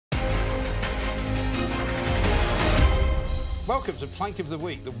Welcome to Plank of the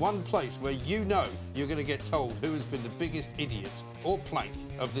Week, the one place where you know you're going to get told who has been the biggest idiot or plank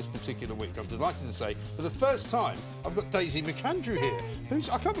of this particular week. I'm delighted to say, for the first time, I've got Daisy McAndrew here.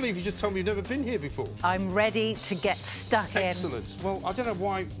 I can't believe you just told me you've never been here before. I'm ready to get stuck in. Excellent. Well, I don't know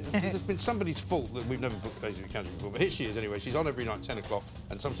why. It's been somebody's fault that we've never booked Daisy McAndrew before, but here she is anyway. She's on every night, 10 o'clock,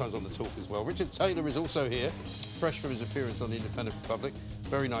 and sometimes on The Talk as well. Richard Taylor is also here, fresh from his appearance on The Independent Republic.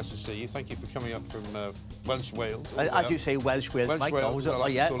 Very nice to see you. Thank you for coming up from Welsh Wales. As you say, Welsh Wales, Mike. Wales,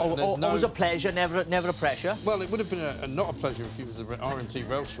 Always a pleasure, never a pressure. Well, it would have been not a pleasure if it was an RMT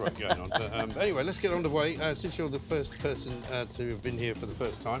rail strike going on. But anyway, let's get on the way. Since you're the first person to have been here for the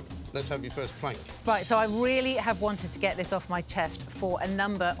first time, let's have your first plank. Right, so I really have wanted to get this off my chest for a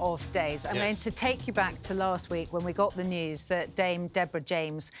number of days. I'm going to take you back to last week when we got the news that Dame Deborah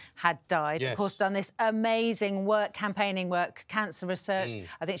James had died. Of course, done this amazing work, campaigning work, cancer research.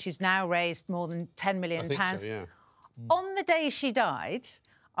 I think she's now raised more than £10 million. I think so, yeah. On the day she died,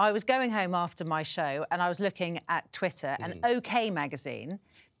 I was going home after my show and I was looking at Twitter, and OK Magazine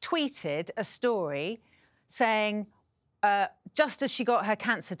tweeted a story saying, just as she got her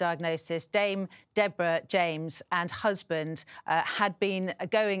cancer diagnosis, Dame Deborah James and husband had been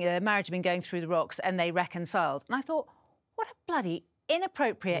their marriage had been going through the rocks, and they reconciled. And I thought, what a bloody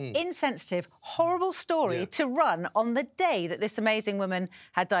inappropriate, insensitive, horrible story to run on the day that this amazing woman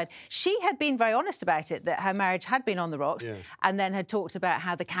had died. She had been very honest about it, that her marriage had been on the rocks, and then had talked about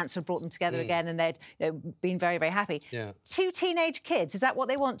how the cancer brought them together again, and they'd been very, very happy. Two teenage kids, is that what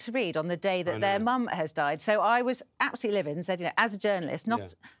they want to read on the day that their mum has died? So I was absolutely livid and said, as a journalist,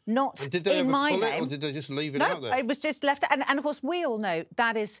 not did they in ever my pull name. it, or did they just leave it No, out there? it was just left. And of course, we all know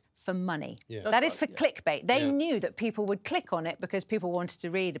that is for money. That is for clickbait. They knew that people would click on it because people wanted to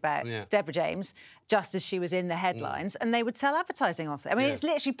read about Deborah James just as she was in the headlines, and they would sell advertising off it. I mean, it's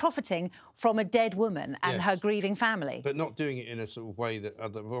literally profiting from a dead woman and her grieving family. But not doing it in a sort of way that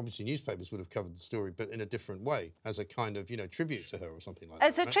obviously newspapers would have covered the story, but in a different way, as a kind of, tribute to her or something like that.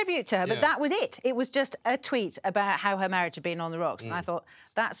 As a tribute to her, but that was it. It was just a tweet about how her marriage had been on the rocks, and I thought,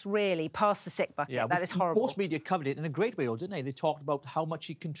 that's really past the sick bucket. That is horrible. Most media covered it in a great way, didn't they? They talked about how much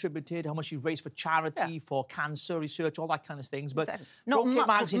she contributed, how much she raised for charity, for cancer research, all that kind of things. But not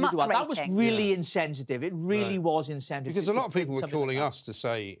magazine to do that was really insensitive. It really was insensitive. Because a lot of people were calling us to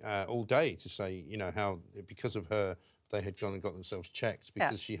say all day to say, how because of her they had gone and got themselves checked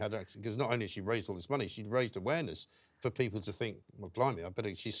because she had because not only she raised all this money, she'd raised awareness for people to think, well, blimey, I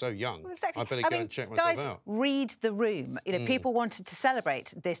better, she's so young, I better go and check myself out. Read the room. People wanted to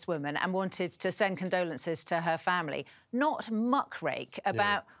celebrate this woman and wanted to send condolences to her family, not muckrake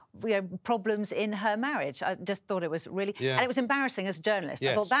about problems in her marriage. I just thought it was really... And it was embarrassing as a journalist.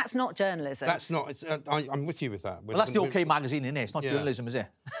 I thought, that's not journalism. That's not... I'm with you with that. Well, that's the OK Magazine, isn't it? It's not journalism, is it?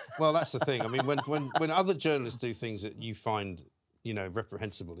 Well, that's the thing. I mean, when other journalists do things that you find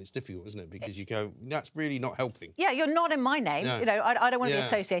reprehensible, it's difficult, isn't it? Because you go, that's really not helping. Yeah, you're not in my name. I don't want to be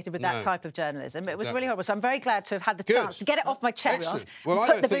associated with that type of journalism. It was really horrible. So I'm very glad to have had the chance to get it off my chest. Well, I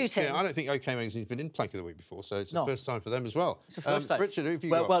don't think OK Magazine's been in Plank of the Week before, so it's the first time for them as well. It's the first time. Richard, who have you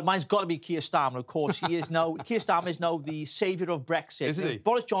got? Well, mine's got to be Keir Starmer, of course. He is now... Keir Starmer is now the saviour of Brexit. Isn't he?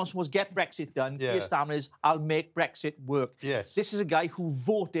 Boris Johnson was get Brexit done. Keir Starmer is, I'll make Brexit work. Yes. This is a guy who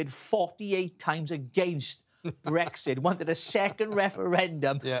voted 48 times against Brexit, wanted a second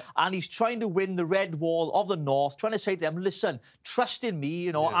referendum, and he's trying to win the red wall of the north, trying to say to them, listen, trust in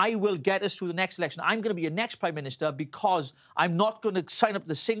me, I will get us through the next election. I'm going to be your next Prime Minister because I'm not going to sign up to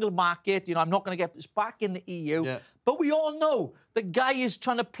the single market, I'm not going to get us back in the EU. But we all know the guy is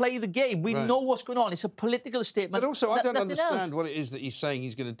trying to play the game. We know what's going on. It's a political statement. But also, I don't understand what it is that he's saying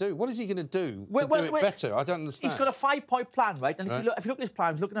he's going to do. What is he going to do to do it better? I don't understand. He's got a 5-point plan, right? And if you look at his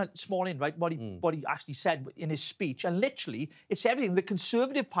plan, he's looking at small in, right, what he actually said in his speech. And literally, it's everything the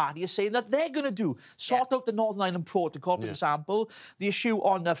Conservative Party is saying that they're going to do. Sort out the Northern Ireland Protocol, for example. The issue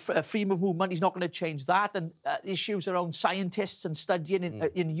on freedom of movement, he's not going to change that. And issues around scientists and studying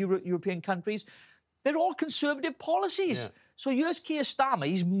in European countries. They're all Conservative policies. So here's Keir Starmer.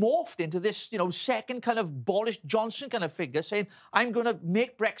 He's morphed into this, second kind of Boris Johnson kind of figure, saying, I'm going to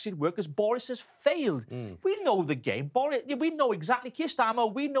make Brexit work because Boris has failed. We know the game. Boris, we know exactly. Keir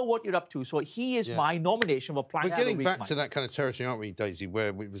Starmer, we know what you're up to. So he is my nomination for Plank of the Week. We're getting back to that kind of territory, aren't we, Daisy,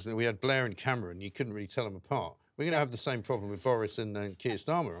 where we had Blair and Cameron. You couldn't really tell them apart. We're going to have the same problem with Boris and Keir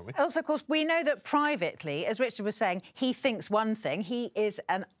Starmer, aren't we? Also, of course, we know that privately, as Richard was saying, he thinks one thing. He is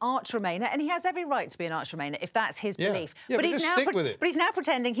an arch Remainer, and he has every right to be an arch Remainer if that's his belief. Yeah, but he's just now stick with it. But he's now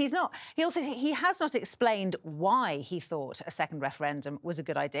pretending he's not. He has not explained why he thought a second referendum was a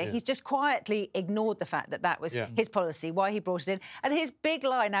good idea. He's just quietly ignored the fact that that was his policy, why he brought it in, and his big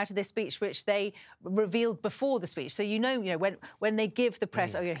line out of this speech, which they revealed before the speech. So you know when they give the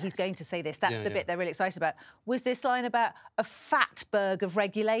press, he's going to say this. That's the bit they're really excited about. Was this line about a fatberg of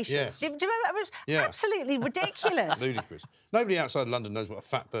regulations? Do you remember that? It was absolutely ridiculous. Ludicrous. Nobody outside London knows what a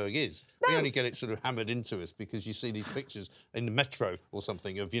fatberg is. No. We only get it sort of hammered into us because you see these pictures in the metro or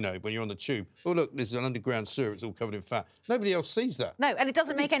something of, when you're on the tube. Oh, look, there's an underground sewer. It's all covered in fat. Nobody else sees that. No, and it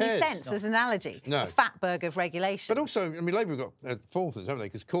doesn't make any sense as an analogy. No. A fatberg of regulations. But also, Labour got fall for this, haven't they?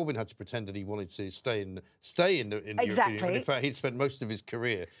 Because Corbyn had to pretend that he wanted to stay in the European Union. In fact, he'd spent most of his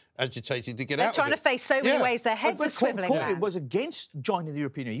career agitating to get out of it. They're trying to face so many ways their heads are swivelling Corbyn was against joining the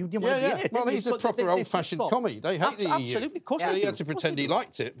European Union. Well, he's a proper old-fashioned commie. They hate the EU. Absolutely, of course. He had to pretend he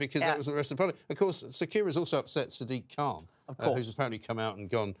liked it because that was the rest of the party. Of course, Sir Keir's also upset Sadiq Khan, who's apparently come out and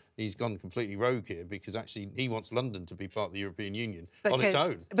gone. He's gone completely rogue here because actually he wants London to be part of the European Union on its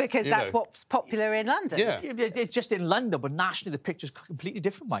own. Because that's what's popular in London. Yeah, it's just in London, but nationally the picture's completely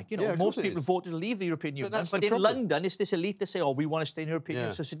different, Mike. Most people voted to leave the European Union, but in London it's this elite that say, "Oh, we want to stay in the European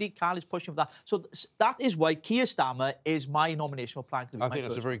Union." So Sadiq Khan is pushing for that. So that is why Keir Starmer is my nomination for planning to be I think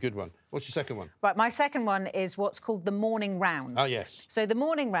that's a very good one. What's your second one? Right, my second one is what's called the morning round. Oh, yes. So the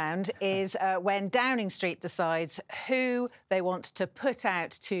morning round is when Downing Street decides who they want to put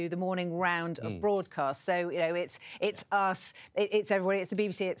out to the morning round of broadcast. So, it's us, it's everybody, it's the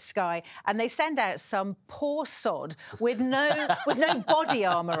BBC, it's Sky, and they send out some poor sod with no body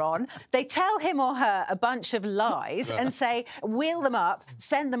armour on. They tell him or her a bunch of lies and say, wheel them up,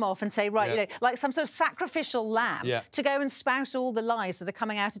 send them off and say, right, like some sort of sacrificial lamb to go and spout all the lies that are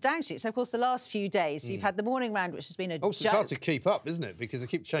coming out of Downing Street. So, of course, the last few days, you've had the morning round, which has been a joke. Also, it's hard to keep up, isn't it? Because they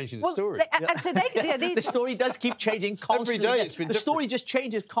keep changing the story. And so the story does keep changing constantly. Every day it's been the story just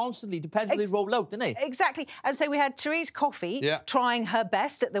changes constantly, depends on they roll out, doesn't it? Exactly. And so we had Therese Coffey trying her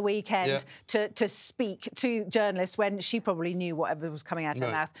best at the weekend to speak to journalists when she probably knew whatever was coming out of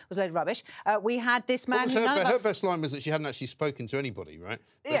her mouth was a load of rubbish. We had this man who her best line was that she hadn't actually spoken to anybody, right?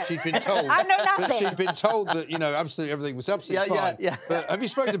 That she'd been told. I know nothing. That she'd been told that, absolutely everything was absolutely fine. But have you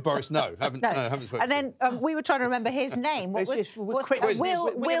spoken to Boris? No, haven't spoken to him. And then we were trying to remember his name. What was Will Quince.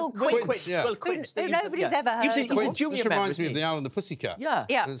 Will Quince. Who nobody's ever heard of. This reminds me of the Owl and the Pussycat. Yeah.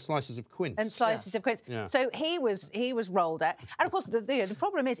 And slices of quince. And slices of quince. Yeah. So he was rolled out. And of course, the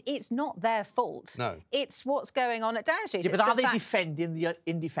problem is it's not their fault. No. It's what's going on at Downing Street. Yeah, but are they defending the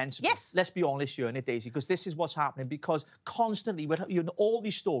indefensible? Yes. Let's be honest here, innit, Daisy, because this is what's happening. Because constantly, all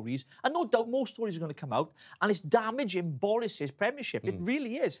these stories, and no doubt more stories are going to come out, and it's damaging Boris's premiership. It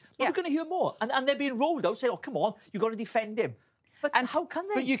really is. But we're going to hear more. And they're being rolled out, saying, oh, come on, you've got to defend him. But how can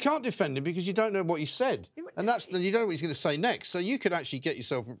they? But you can't defend him because you don't know what he said. And you don't know what he's going to say next. So you could actually get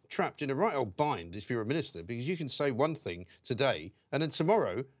yourself trapped in a right old bind if you're a minister, because you can say one thing today and then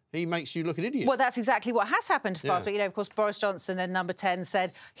tomorrow he makes you look an idiot. Well, that's exactly what has happened last week. Of course, Boris Johnson and Number 10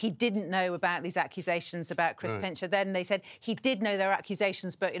 said he didn't know about these accusations about Chris Pincher. Then they said he did know there were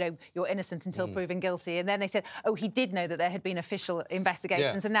accusations, but, you're innocent until proven guilty. And then they said, oh, he did know that there had been official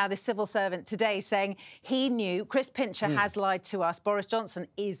investigations. And now this civil servant today saying he knew Chris Pincher has lied to us. Boris Johnson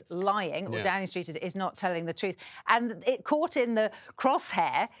is lying, or Downing Street is not telling the truth. And it caught in the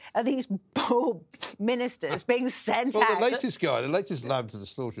crosshair of these poor ministers being sent out. Well, the latest lamb to the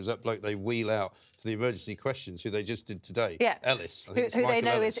slaughter is that bloke they wheel out for the emergency questions, who they just did today. Ellis. I think it's who they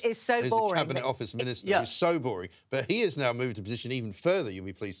know Ellis, is so boring. He's a Cabinet Office Minister who's so boring. But he has now moved a position even further, you'll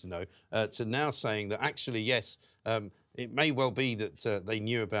be pleased to know, to now saying that actually, yes, it may well be that they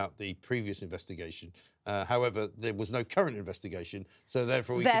knew about the previous investigation. However, there was no current investigation, so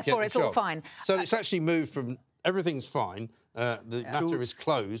therefore we could get the job. It's all fine. So it's actually moved from everything's fine, the matter is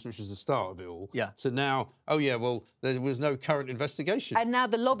closed, which was the start of it all. So now, well, there was no current investigation. And now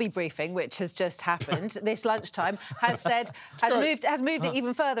the lobby briefing, which has just happened this lunchtime, has moved it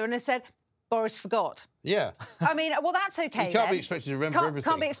even further and has said Boris forgot. Yeah. I mean, well, that's OK. You can't be expected to remember everything.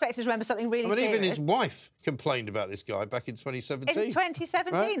 Can't be expected to remember something really serious. Even his wife complained about this guy back in 2017. In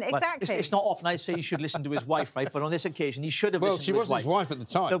 2017, right? Exactly. Well, it's not often I say he should listen to his wife, right? But on this occasion, he should have listened to his wife. Well, she wasn't his wife at the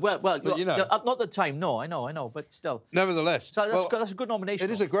time. But, not at the time, no, I know, but still. Nevertheless. So that's a good nomination.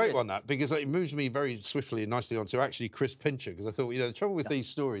 It is a great one, that, because it moves me very swiftly and nicely on to actually Chris Pincher, because I thought, the trouble with these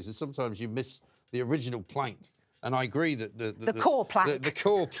stories is sometimes you miss the original plank And I agree that the core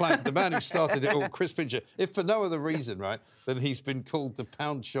plank, the man who started it all, Chris Pincher, if for no other reason, right, than he's been called the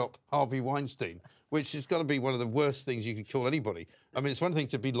pound shop Harvey Weinstein, which has got to be one of the worst things you could call anybody. I mean, it's one thing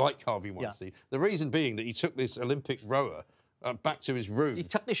to be like Harvey Weinstein. Yeah. The reason being that he took this Olympic rower back to his room. He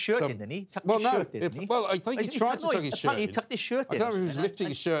tucked his shirt in, didn't he? Well, I think he tried to tuck his shirt in. He tucked his shirt in. I don't know if he was lifting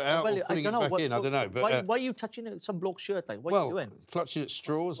his shirt out or putting it back in. I don't know. But, why are you touching some bloke's shirt? Like, what are you doing? Clutching at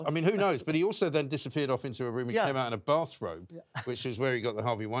straws. I mean, who knows? But he also then disappeared off into a room and came out in a bathrobe, which is where he got the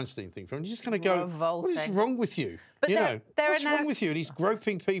Harvey Weinstein thing from. And you just kind of go, what is wrong with you? But what's wrong with you? And he's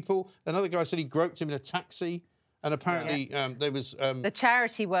groping people. Another guy said he groped him in a taxi. And apparently there was... the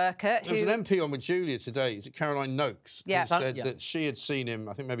charity worker who... There was an MP on with Julia today, is it Caroline Noakes, who said that she had seen him,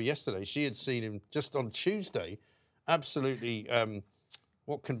 I think maybe yesterday, she had seen him just on Tuesday, absolutely,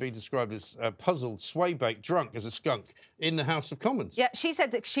 what can be described as puzzled, sway-baked, drunk as a skunk in the House of Commons. Yeah, she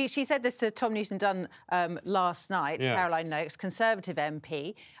said that she said this to Tom Newton-Dunn last night. Caroline Noakes, Conservative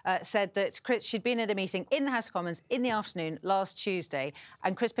MP, said that she'd been at a meeting in the House of Commons in the afternoon last Tuesday,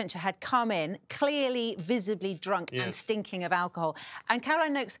 and Chris Pincher had come in clearly, visibly drunk and stinking of alcohol. And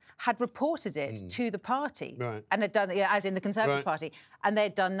Caroline Noakes had reported it to the party, and had done, as in the Conservative Party, and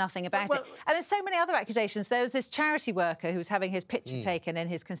they'd done nothing about it. And there's so many other accusations. There was this charity worker who was having his picture taken in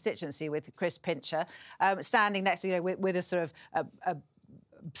his constituency with Chris Pincher, standing next to, with a sort of a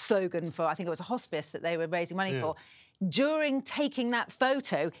slogan for, I think it was a hospice that they were raising money for. During taking that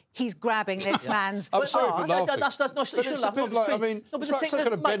photo, he's grabbing this man's I'm sorry for laughing. That's not... But it's a bit like, I mean, it's like some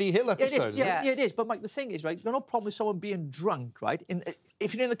kind of Benny Hill episode. Yeah, it is. But, Mike, the thing is, right, there's no problem with someone being drunk, right?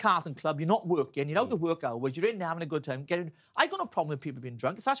 If you're in the Carlton Club, you're not working, you're out of work hours, you're in there having a good time, I've got no problem with people being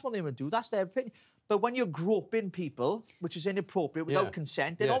drunk. If that's what they want to do, that's their opinion. But when you're groping people, which is inappropriate, without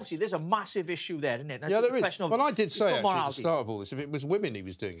consent, then obviously there's a massive issue there, isn't it? That's there is. Well, I did say, actually, at the start of all this, if it was women he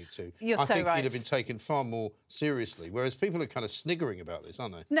was doing it to, I think he'd have been taken far more seriously, whereas people are kind of sniggering about this,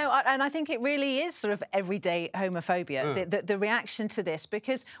 aren't they? No, and I think it really is sort of everyday homophobia, the reaction to this,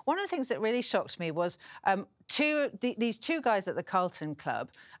 because one of the things that really shocked me was these two guys at the Carlton Club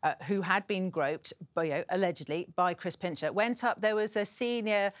who had been groped, allegedly, by Chris Pincher, went up. There was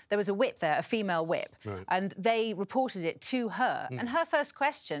a whip there, a female whip, and they reported it to her. And her first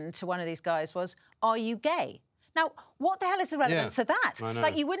question to one of these guys was, "Are you gay?" Now, what the hell is the relevance of that?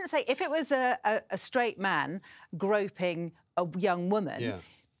 Like, you wouldn't say, if it was a straight man groping a young woman,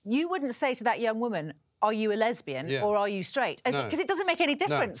 you wouldn't say to that young woman, are you a lesbian or are you straight? Because it doesn't make any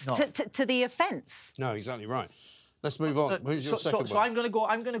difference to the offence. No, exactly right. Let's move on. Who's your second one? So I'm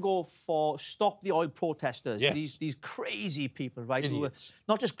going to go for stop the oil protesters. Yes. These crazy people, right? Idiots. Who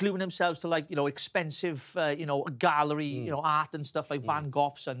are not just gluing themselves to, like, expensive, gallery, art and stuff like Van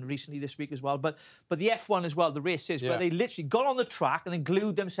Gogh's, and recently this week as well. But the F1 as well, the races, where they literally got on the track and then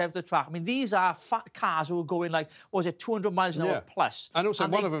glued themselves to the track. I mean, these are fat cars who were going, like, what was it, 200 miles an hour plus. And also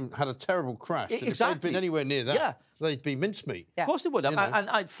one of them had a terrible crash. Exactly. If they'd been anywhere near that, they'd be mincemeat. Of course they would.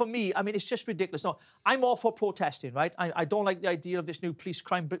 And for me, I mean, it's just ridiculous. No, I'm all for protesting, right? I don't like the idea of this new police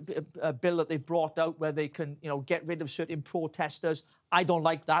crime bill that they've brought out, where they can, get rid of certain protesters. I don't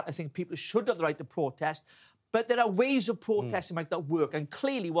like that. I think people should have the right to protest. But there are ways of protesting like that work. And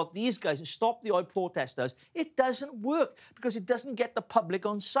clearly what these guys, stop the oil protesters, it doesn't work because it doesn't get the public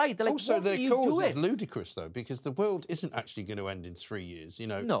on side. They're like, also, their cause is ludicrous, though, because the world isn't actually going to end in 3 years,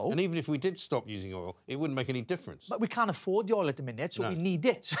 No. And even if we did stop using oil, it wouldn't make any difference. But we can't afford the oil at the minute, so we need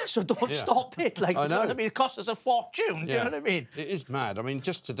it. So don't stop it. Like, I know. You know what I mean? It costs us a fortune. Do you know what I mean? It is mad. I mean,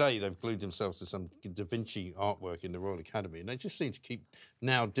 just today they've glued themselves to some Da Vinci artwork in the Royal Academy, and they just seem to keep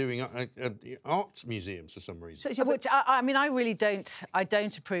now doing art museums for some reason. Which, I mean, I really don't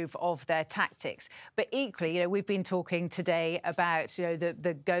approve of their tactics. But equally, we've been talking today about,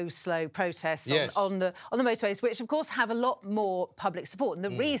 the go slow protests on the motorways, which of course have a lot more public support. And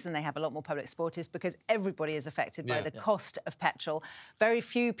the reason they have a lot more public support is because everybody is affected by the cost of petrol. Very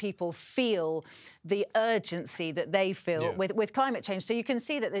few people feel the urgency that they feel with climate change. So you can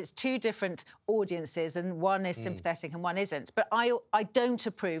see that there's two different audiences, and one is sympathetic and one isn't. But I don't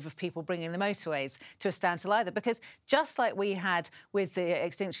approve of people bringing the motorways to a standstill either, because just like we had with the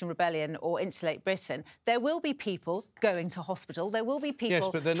Extinction Rebellion or Insulate Britain, there will be people going to hospital. There will be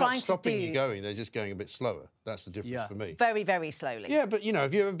people but they're not stopping you going. They're just going a bit slower. That's the difference for me. Very, very slowly. Yeah, but,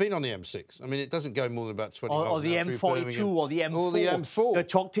 have you ever been on the M6? I mean, it doesn't go more than about 20 miles or the an hour M42 or the M4. Or the M4. The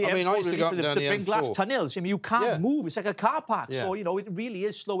talkTV I mean, I used to go up and down the M4. Glass M4. tunnels. I mean, you can't move. It's like a car park. So, it really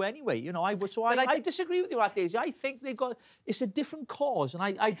is slow anyway. I disagree with you, Daisy. I think it's a different cause, and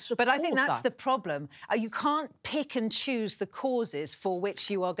I support that. But I think that's the problem. You can't pick and choose the causes for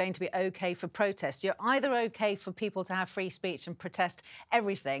which you are going to be OK for protest. You're either OK for people to have free speech and protest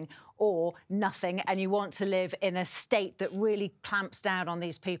everything or nothing, and you want to live in a state that really clamps down on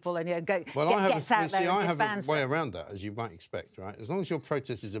these people and gets out there and I have disbands a way them. around that, as you might expect, right? As long as your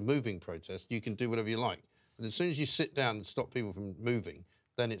protest is a moving protest, you can do whatever you like. But as soon as you sit down and stop people from moving,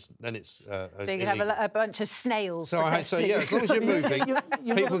 then it's so you can have a bunch of snails. So as long as you're moving,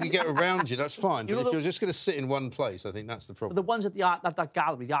 people can get around you. That's fine. But if you're just going to sit in one place, I think that's the problem. But the ones at the art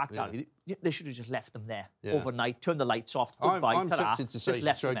gallery, they should have just left them there overnight, turned the lights off. Goodbye, I'm tempted to say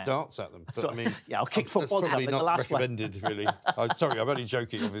you throw darts at them, but I mean, I'll kick that's footballs probably at them, not the last recommended, really. Sorry, I'm only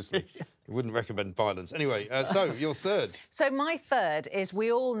joking, obviously. I wouldn't recommend violence. Anyway, so your third. So my third is,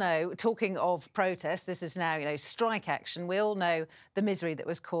 we all know, talking of protest, this is now, strike action. We all know the misery that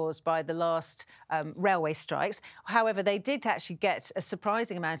was caused by the last railway strikes. However, they did actually get a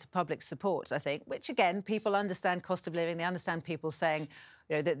surprising amount of public support, I think, which, again, people understand cost of living. They understand people saying,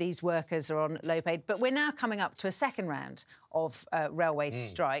 that these workers are on low paid. But we're now coming up to a second round of railway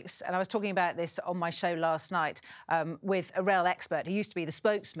strikes. And I was talking about this on my show last night with a rail expert who used to be the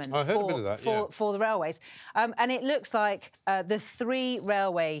spokesman for the railways. And it looks like the three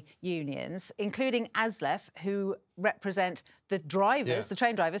railway unions, including ASLEF, who represent the drivers, the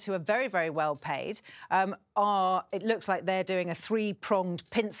train drivers, who are very, very well paid, it looks like they're doing a three-pronged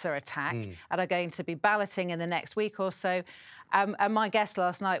pincer attack and are going to be balloting in the next week or so. And my guest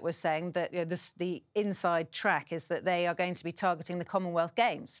last night was saying that the inside track is that they are going to be targeting the Commonwealth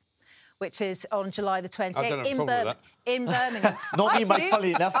Games, which is on July the 28th in Birmingham. Not me, Mike,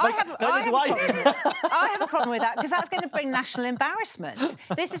 funny enough. I have a problem with that, because that's going to bring national embarrassment.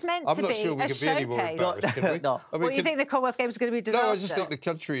 This is meant to be I'm not sure we a can be any more embarrassed, can we? No. I mean, you think the Commonwealth Games is going to be a disaster? No, I just think the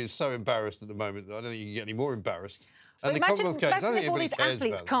country is so embarrassed at the moment that I don't think you can get any more embarrassed. And imagine if all these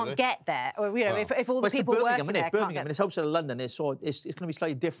athletes can't get there, or if all the people working there can't Birmingham, and it's outside of London, it's going to be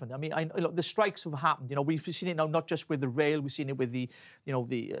slightly different. I mean, look, the strikes have happened. We've seen it now, not just with the rail, we've seen it with the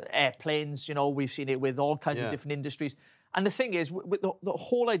airplanes. We've seen it with all kinds of different industries. And the thing is, with the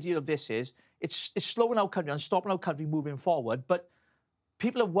whole idea of this is it's slowing our country and stopping our country moving forward, but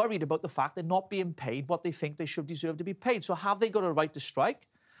people are worried about the fact they're not being paid what they think they should deserve to be paid. So have they got a right to strike?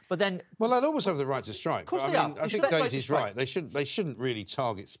 But then, well, they'd always have the right to strike. Of course but, they I mean, are. I think Daisy's right. They shouldn't really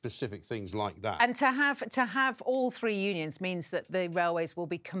target specific things like that. And to have all three unions means that the railways will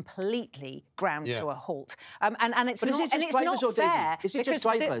be completely ground to a halt. And it's not fair. Is it just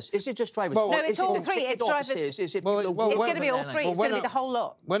drivers? Is it just drivers? No, it's all three. It's drivers. It's going to be all three. It's going to be the whole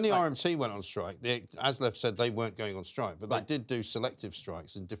lot. When the RMT went on strike, the ASLEF said they weren't going on strike, but they did do selective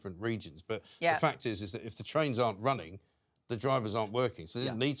strikes in different regions. But the fact is that if the trains aren't running, the drivers aren't working, so they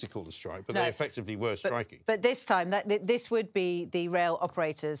didn't need to call a strike, but they effectively were striking. But this time, this would be the rail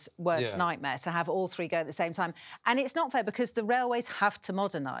operators' worst nightmare, to have all three go at the same time. And it's not fair, because the railways have to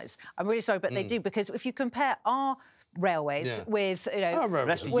modernise. I'm really sorry, but they do, because if you compare our railways with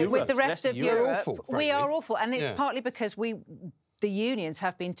the rest of Europe, we are awful. And it's partly because the unions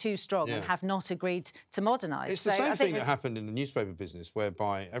have been too strong and have not agreed to modernise. It's the same thing that happened in the newspaper business,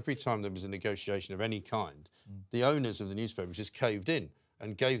 whereby every time there was a negotiation of any kind, the owners of the newspapers just caved in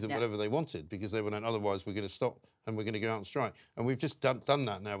and gave them whatever they wanted, because they were known, otherwise we're going to stop and we're going to go out on strike. And we've just done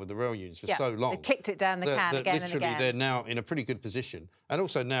that now with the rail unions for so long. They kicked it down the can again and again. Literally, they're now in a pretty good position. And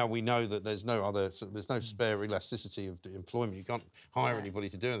also now we know that there's no spare elasticity of employment. You can't hire anybody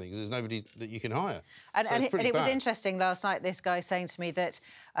to do anything, because there's nobody that you can hire. And it was interesting last night, this guy saying to me that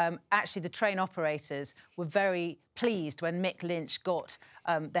actually the train operators were very pleased when Mick Lynch got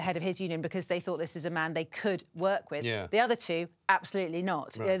the head of his union, because they thought this is a man they could work with. The other two, absolutely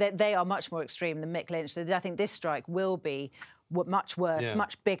not. Right. They are much more extreme than Mick Lynch. So I think this strike will be much worse,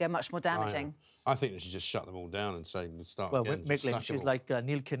 much bigger, much more damaging. I think they should just shut them all down and say we'll start again. Well, Mick Lynch is like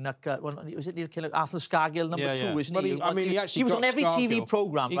Neil Kinnock. Was it Neil Kinnock? Arthur Scargill, number two, isn't he? He was on every TV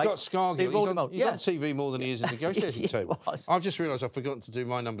programme, right? He got Scargill. He's on TV more than he is at the negotiating table. I've just realised I've forgotten to do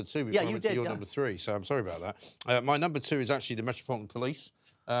my number two before I went to your number three, so I'm sorry about that. My number two is actually the Metropolitan Police.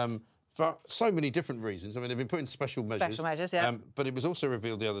 For so many different reasons. I mean, they've been put in special measures. But it was also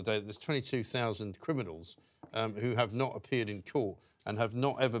revealed the other day that there's 22,000 criminals who have not appeared in court and have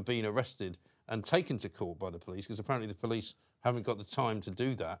not ever been arrested and taken to court by the police, because apparently the police haven't got the time to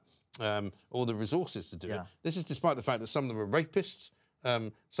do that or the resources to do it. This is despite the fact that some of them are rapists,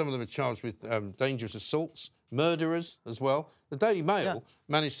 some of them are charged with dangerous assaults, murderers as well. The Daily Mail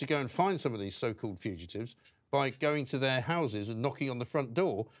managed to go and find some of these so-called fugitives by going to their houses and knocking on the front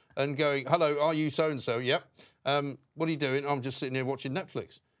door and going, hello, are you so-and-so? Yep. What are you doing? I'm just sitting here watching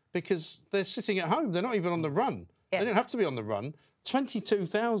Netflix. Because they're sitting at home. They're not even on the run. They don't have to be on the run.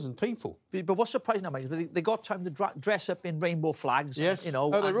 22,000 people. But what's surprising now, Mike, they got time to dress up in rainbow flags. Yes. You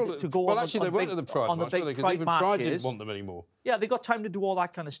know, to go well, actually, they weren't at the Pride march, were they? Because even Pride didn't want them anymore. Yeah, they got time to do all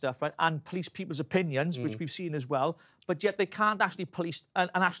that kind of stuff, right? And police people's opinions, which we've seen as well. But yet they can't actually police and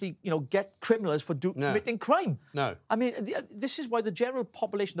actually, you know, get criminals for committing crime. No. I mean, this is why the general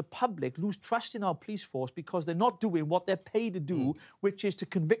population, the public, lose trust in our police force because they're not doing what they're paid to do, which is to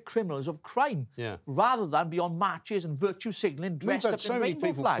convict criminals of crime, rather than be on marches and virtue signalling dressed up in rainbow flags. We've had so many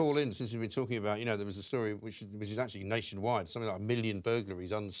people call in since we've been talking about, you know, there was a story which is actually nationwide, something like 1 million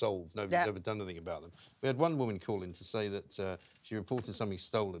burglaries unsolved. Nobody's ever done anything about them. We had one woman call in to say that she reported something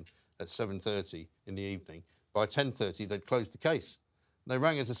stolen at 7:30 in the evening. By 10:30, they'd closed the case. They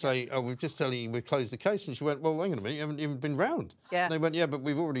rang her to say, oh, we're just telling you we've closed the case. And she went, well, hang on a minute, you haven't even been round. Yeah. And they went, yeah, but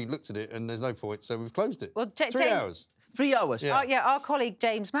we've already looked at it and there's no point, so we've closed it. Well, 3 hours. 3 hours. Yeah. Our colleague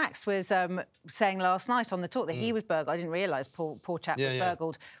James Max was saying last night on the talk that he was burgled. I didn't realise poor chap was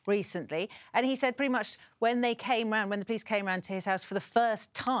burgled recently. And he said pretty much when the police came round to his house for the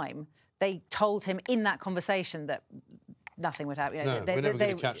first time, they told him in that conversation that nothing would happen. You know, we're never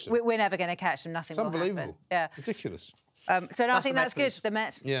going to catch them. We're never going to catch them. Nothing will happen. It's unbelievable. Yeah. Ridiculous. So no, I think that's good, the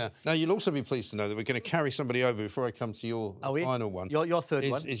Met. Yeah. Now, you'll also be pleased to know that we're going to carry somebody over before I come to your final one. Your third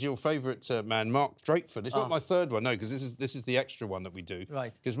one? Is your favourite man, Mark Drakeford. It's not my third one, no, because this is the extra one that we do.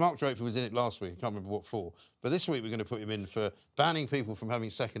 Right. Because Mark Drakeford was in it last week. I can't remember what for. But this week we're going to put him in for banning people from having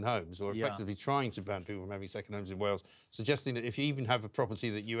second homes, or effectively trying to ban people from having second homes in Wales, suggesting that if you even have a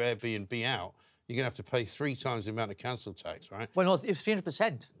property that you Airbnb out, you're going to have to pay 3 times the amount of council tax, right? Well, no, it's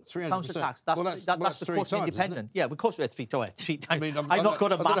 300%. 300%. Council tax. That's the course of independent. Yeah, of course we're 3 times. I mean, I'm not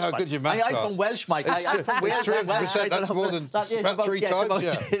good at maths. I don't know how good your maths are. I'm from Welsh, Mike. I'm from Wales. It's 300%. That's more than about 3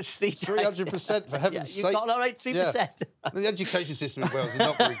 times. It's 300%, for heaven's sake. You've got all right, 3%. The education system in Wales is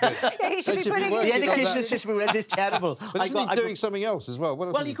not very good. The education system in Wales is terrible. But isn't he doing something else as well? What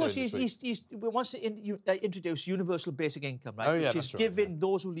else of course, he wants to introduce universal basic income, right? Oh, yeah, which is giving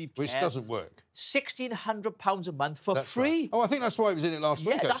those who leave care... Which doesn't work. £1,600 a month for free. Right. Oh, I think that's why he was in it last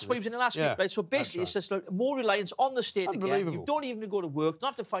week. Yeah, that's why he was in it last week, right? So basically, it's just like more reliance on the state again. You don't even go to work, don't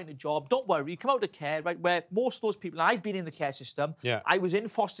have to find a job, don't worry. You come out of care, right, where most of those people, I've been in the care system. Yeah. I was in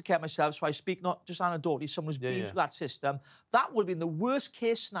foster care myself, so I speak not just anecdotally, someone who's been through that system. That would have been the worst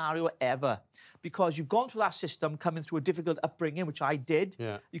case scenario ever. Because you've gone through that system, coming through a difficult upbringing, which I did.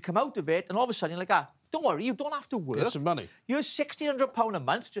 Yeah. You come out of it, and all of a sudden you're like, don't worry, you don't have to work. Get some money. You're £1,600 a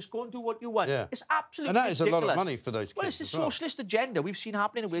month, just go and do what you want. Yeah. It's absolutely ridiculous. And that is a lot of money for those kids. Well, it's the socialist agenda we've seen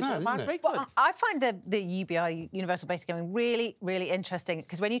happening in Wales. Well, I find the UBI, Universal Basic Income, really, really interesting,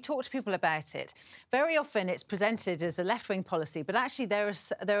 because when you talk to people about it, very often it's presented as a left-wing policy, but actually there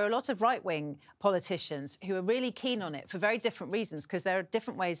are a lot of right-wing politicians who are really keen on it for very different reasons, because there are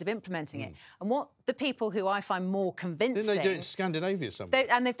different ways of implementing it. And what the people who I find more convincing... Didn't they do it in Scandinavia somewhere?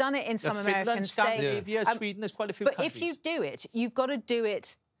 And they've done it in some American states. Sweden, there's quite a few countries. But if you do it, you've got to do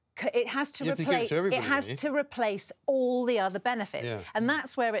it. It has to replace all the other benefits. And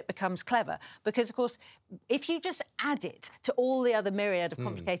that's where it becomes clever. Because, of course, if you just add it to all the other myriad of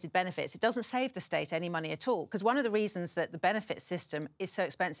complicated benefits, it doesn't save the state any money at all. Because one of the reasons that the benefit system is so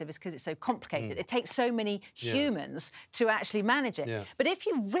expensive is because it's so complicated. It takes so many humans to actually manage it. But if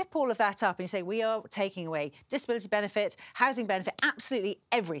you rip all of that up and you say, we are taking away disability benefit, housing benefit, absolutely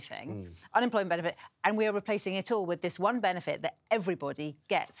everything, unemployment benefit, and we are replacing it all with this one benefit that everybody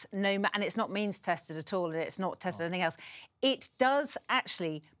gets, and it's not means tested at all, and it's not tested anything else. It does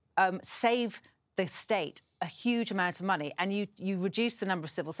actually save the state a huge amount of money, and you reduce the number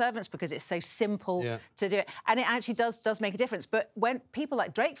of civil servants because it's so simple to do it, and it actually does make a difference. But when people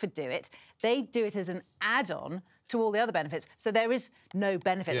like Drakeford do it, they do it as an add-on to all the other benefits. So there is no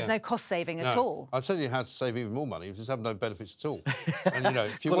benefit. There's no cost saving at all. I'll tell you how to save even more money. You just have no benefits at all. And, you know,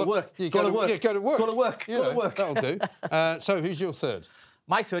 if you go to work. Go to work. Yeah, go to work. Go to work. Go to work. That'll do. So who's your third?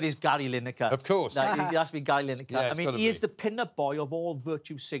 My third is Gary Lineker. Of course. He has to be Gary Lineker. Yeah, I mean, he is the pin-up boy of all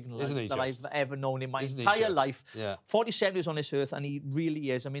virtue signallers that I've ever known in my entire life. 47 years on this earth, and he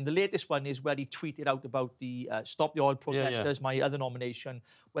really is. I mean, the latest one is where he tweeted out about the Stop the Oil protesters, my other nomination,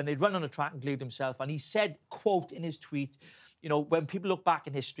 when they'd run on a track and glued himself. And he said, quote, in his tweet, you know, when people look back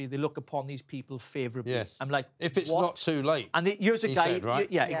in history, they look upon these people favourably. Yes. I'm like, if it's not too late. And here's a guy, said, right?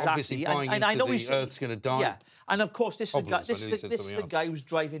 exactly. Obviously, buying into the Earth's going to die. Yeah, And of course, this is Hobblers, the guy who's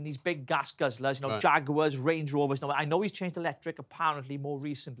driving these big gas guzzlers, you know, Jaguars, Range Rovers. No, I know he's changed electric apparently more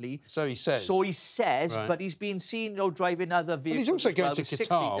recently. So he says. So he says, but he's been seen, you know, driving other vehicles. And he's also going to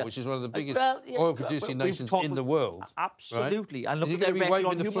Qatar, which is one of the biggest oil-producing nations in the world. Absolutely. Right? And look, is he going to be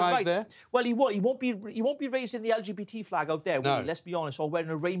waving the flag there? Well, he won't be raising the LGBT flag out there, will he? Let's be honest, or wearing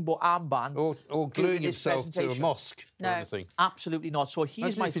a rainbow armband, or gluing himself to a mosque. No, or anything. Absolutely not. So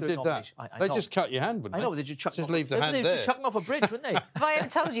he's my third nomination. They just cut your hand, wouldn't they? I know, they just leave the hand there. They'd chuck him off a bridge, wouldn't they? Have I ever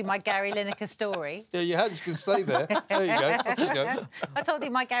told you my Gary Lineker story? Yeah, your hands can stay there. There you go. Off you go. I told you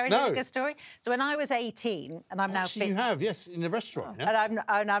my Gary Lineker story. So when I was 18, and I'm now 50. You have, yes, in the restaurant. Yeah?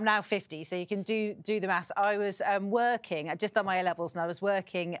 And I'm now 50, so you can do the maths. I was working, I'd just done my A-levels, and I was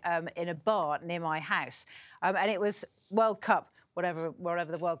working in a bar near my house. And it was World Cup, whatever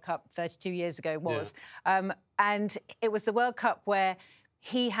the World Cup 32 years ago was. Yeah. And it was the World Cup where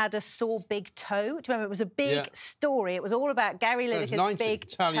he had a sore big toe. Do you remember? It was a big story. It was all about Gary Lineker's big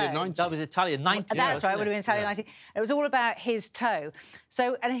Italian toe. 90. That was Italian 90. That's right, it would have been Italian 90. It was all about his toe.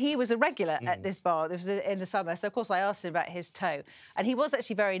 So, and he was a regular at this bar. This was in the summer. So, of course, I asked him about his toe. And he was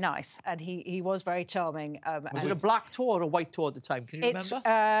actually very nice. And he was very charming. Was it a black toe or a white toe at the time? Can you remember?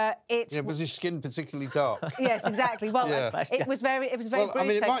 Was his skin particularly dark? Yes, exactly. Well, it was very well, I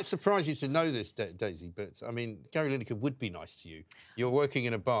mean, it might surprise you to know this, Daisy, but, I mean, Gary Lineker would be nice to you. You're working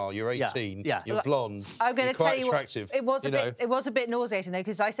in a bar, you're 18, you're blonde, I'm going you're to tell quite you attractive. It was a bit nauseating, though,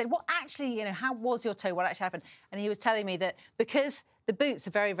 because I said, well, actually, you know, how was your toe? What actually happened? And he was telling me that because the boots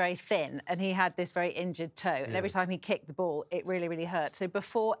are very, very thin and he had this very injured toe, and every time he kicked the ball, it really, really hurt. So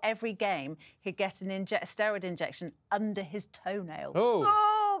before every game, he'd get a steroid injection under his toenail.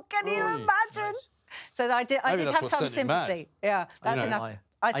 Oh, can you imagine? Nice. So I did have some sympathy. Yeah, that's enough.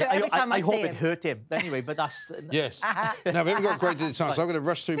 I hope it hurt him. Anyway, but that's... Yes. Now, we haven't got a great deal of time, so I'm going to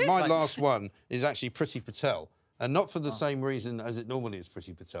rush through. My last one is actually Priti Patel. And not for the same reason as it normally is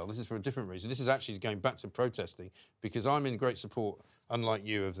Priti Patel. This is for a different reason. This is actually going back to protesting, because I'm in great support, unlike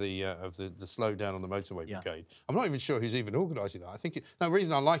you, of the slowdown on the motorway brigade. I'm not even sure who's even organising that. I think the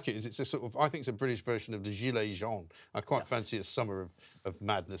reason I like it is it's a sort of, I think it's a British version of the Gilets jaunes. I quite fancy a summer of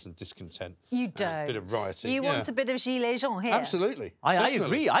madness and discontent. You don't. A bit of rioting. You want a bit of Gilets jaunes here? Absolutely. I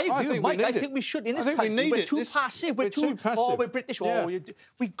agree with Mike. I think we should. In this country, we're too passive. We're too passive. Oh, we're British. Yeah.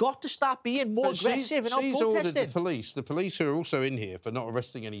 We've got to start being more aggressive in our protesting. She's ordered the police who are also in here for not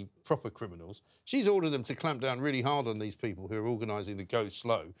arresting any proper criminals, she's ordered them to clamp down really hard on these people who are organising the Go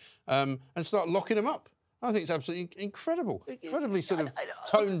Slow and start locking them up. I think it's absolutely incredible. Incredibly sort of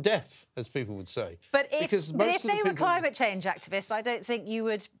tone deaf, as people would say. But if they were climate change activists, I don't think you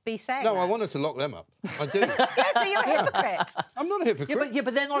would be saying that. I wanted to lock them up. I do. So you're a hypocrite. I'm not a hypocrite. Yeah,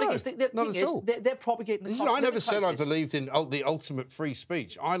 but they're not against... Not at all. They're propagating the... I never said I believed in the ultimate free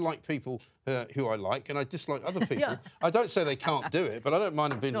speech. I like people who I like, and I dislike other people. I don't say they can't do it, but I don't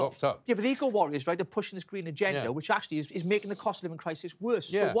mind them being locked up. Yeah, but the eco-warriors, right, are pushing this green agenda, which actually is making the cost of living crisis worse.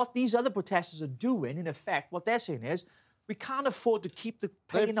 So what these other protesters are doing, in effect, what they're saying is, we can't afford to keep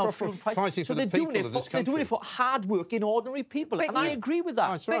paying our fuel price. So they're doing it for hard-working, ordinary people, and I agree with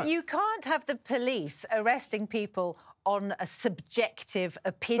that. That's right. But you can't have the police arresting people on a subjective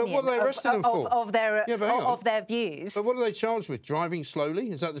opinion of their views. But what are they charged with? Driving slowly?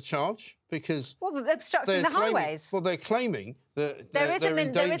 Is that the charge? Because obstructing the highways. Well, they're claiming that there is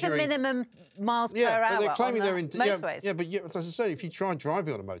a minimum miles per hour. But they're claiming on motorways. But as I say, if you try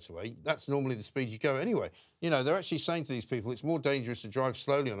driving on a motorway, that's normally the speed you go anyway. You know, they're actually saying to these people, it's more dangerous to drive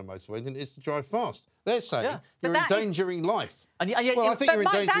slowly on a motorway than it is to drive fast. They're saying you're endangering life. I think you're endangering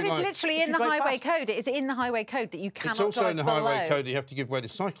life. That is literally in the highway code. It is in the highway code that you cannot drive It's also in the highway code that you have to give way to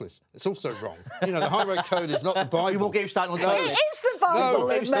cyclists. It's also wrong. You know, the highway code is not the Bible. We won't get you started on that. It is the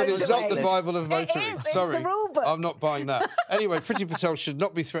Bible of motoring. It is not the Bible of motoring. Sorry, it's the rule book. I'm not buying that. Anyway, Priti Patel should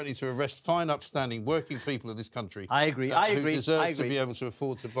not be threatening to arrest fine, upstanding, working people of this country. I agree. Who deserve to be able to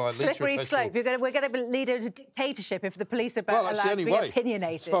afford to buy a litre of petrol. Slippery slope. We're going to lead a dictatorship if the police are allowed to be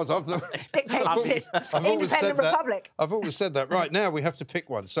opinionated. As far as I've dictatorship. Independent republic. I've always said that. Right, now we have to pick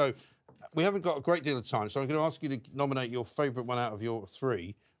one. So we haven't got a great deal of time, so I'm going to ask you to nominate your favourite one out of your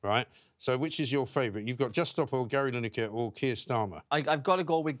three, right? So which is your favourite? You've got Just Stop or Gary Lineker or Keir Starmer. I've got to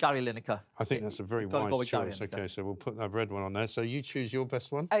go with Gary Lineker. I think that's a very wise choice. OK, so we'll put that red one on there. So you choose your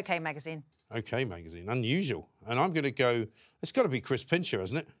best one. OK Magazine. OK Magazine. Unusual. And I'm going to go... It's got to be Chris Pincher,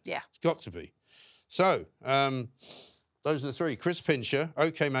 hasn't it? Yeah. It's got to be. So... those are the three: Chris Pincher,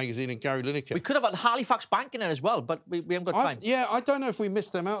 OK Magazine, and Gary Lineker. We could have had Halifax Bank in there as well, but we haven't got time. I don't know if we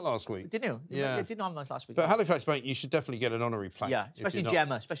missed them out last week. Didn't you? Yeah. We didn't have them last week. But Halifax Bank, you should definitely get an honorary plaque. Yeah, especially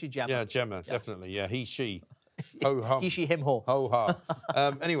Gemma. Yeah, Gemma, definitely. Yeah, he, she. Ho, hum. He, she, him, ho. Ho,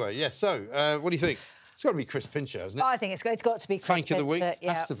 ha. Anyway, yeah, so what do you think? It's got to be Chris Pincher, hasn't it? I think it's got to be Chris Plank of the Pincher, week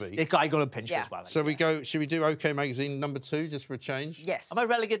has to be. I got a Pincher as well. So we go. Should we do OK Magazine #2 just for a change? Yes. Am I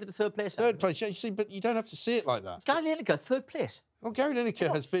relegated to third place? Third place, yeah. You see, but you don't have to see it like that. Gary Lineker, third place. Well, Gary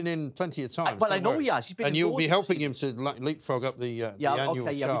Lineker has been in plenty of times. Well, I know he has. He's been and you'll be helping him to leapfrog up the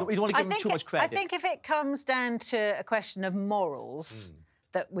annual chart. We don't want to give him too much credit. I think if it comes down to a question of morals,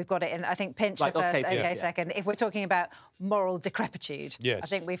 that we've got it in. I think Pincher first, OK second. If we're talking about moral decrepitude, I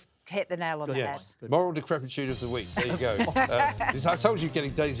think we've hit the nail on the head. Moral decrepitude of the week. There you go. I told you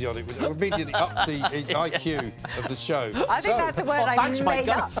getting Daisy on it would immediately up the IQ of the show. I think that's a word I made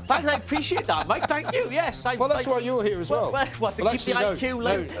up. Thanks, I appreciate that, Mike. Thank you. Yes. Well, that's why you're here as well. What, to keep the IQ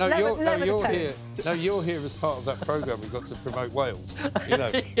low? No, you're here as part of that programme we've got to promote Wales. You know,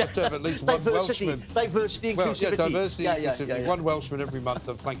 you have to have at least one Welshman. Diversity, inclusivity. Well, yeah, diversity, inclusivity. One Welshman every month,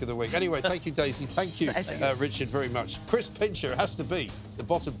 the Plank of the Week. Anyway, thank you, Daisy. Thank you, Richard, very much. Chris Pincher has to be the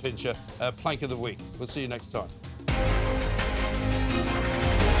bottom pincher, Plank of the Week. We'll see you next time.